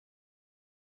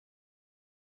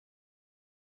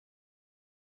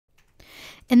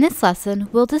In this lesson,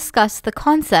 we'll discuss the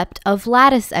concept of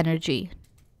lattice energy.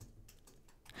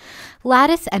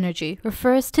 Lattice energy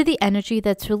refers to the energy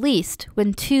that's released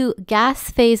when two gas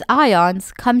phase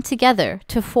ions come together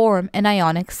to form an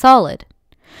ionic solid.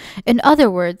 In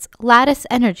other words, lattice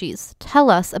energies tell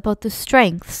us about the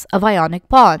strengths of ionic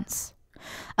bonds.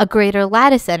 A greater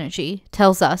lattice energy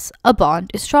tells us a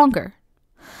bond is stronger.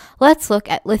 Let's look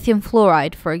at lithium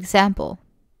fluoride, for example.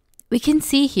 We can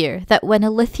see here that when a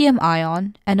lithium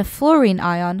ion and a fluorine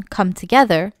ion come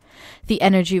together, the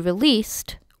energy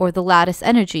released, or the lattice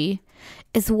energy,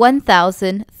 is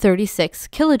 1036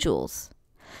 kilojoules.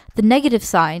 The negative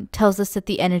sign tells us that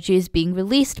the energy is being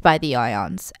released by the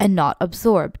ions and not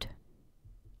absorbed.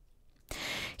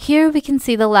 Here we can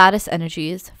see the lattice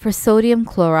energies for sodium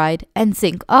chloride and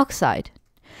zinc oxide.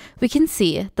 We can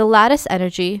see the lattice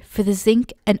energy for the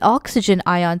zinc and oxygen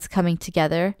ions coming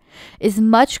together is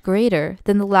much greater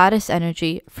than the lattice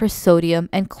energy for sodium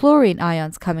and chlorine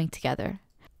ions coming together.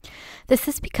 This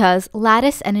is because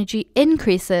lattice energy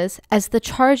increases as the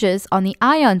charges on the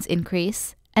ions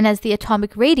increase and as the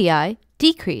atomic radii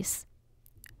decrease.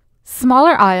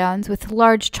 Smaller ions with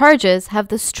large charges have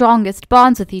the strongest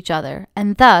bonds with each other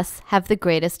and thus have the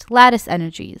greatest lattice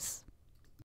energies.